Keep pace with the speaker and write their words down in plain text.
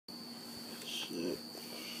Shit.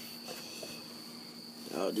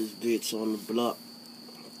 Out this bitch on the block.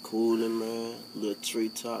 Cooling, man. Little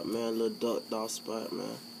treetop, man. Little ducked off spot,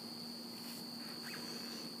 man.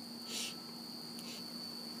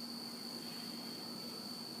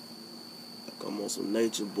 Like I'm on some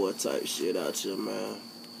nature boy type shit out here, man.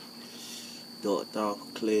 Ducked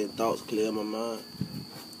off, clear thoughts, clear my mind.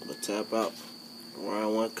 I'ma tap out.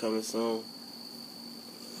 Round one coming soon.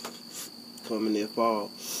 Coming in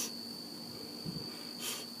fall.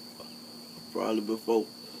 Probably before.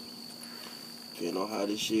 Depending on how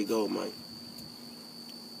this shit go, man.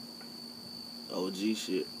 OG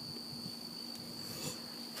shit.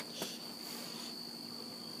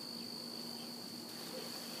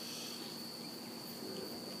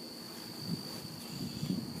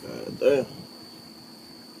 God damn.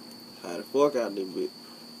 How the fuck out this bitch?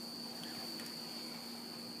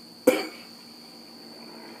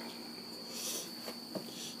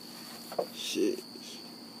 Shit.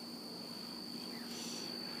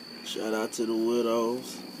 Shout out to the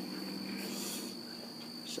widows.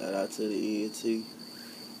 Shout out to the ENT.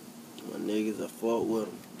 My niggas, I fought with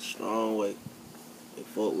them. Strong way. They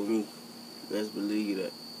fought with me. Best believe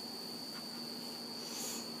that.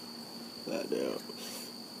 Goddamn.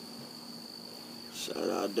 Shout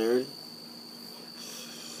out Dirty.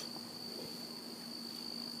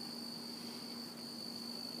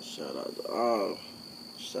 Shout out to all.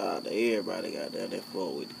 Shout out to everybody goddamn that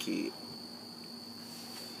fought with the kid.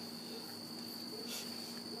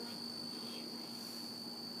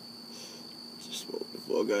 Just smoke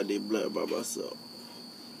before I got that blunt by myself.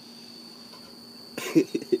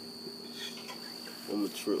 I'm a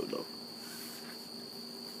true though.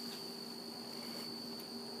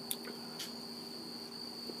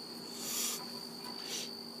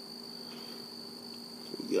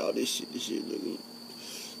 Get all this shit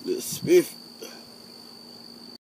look spiffy.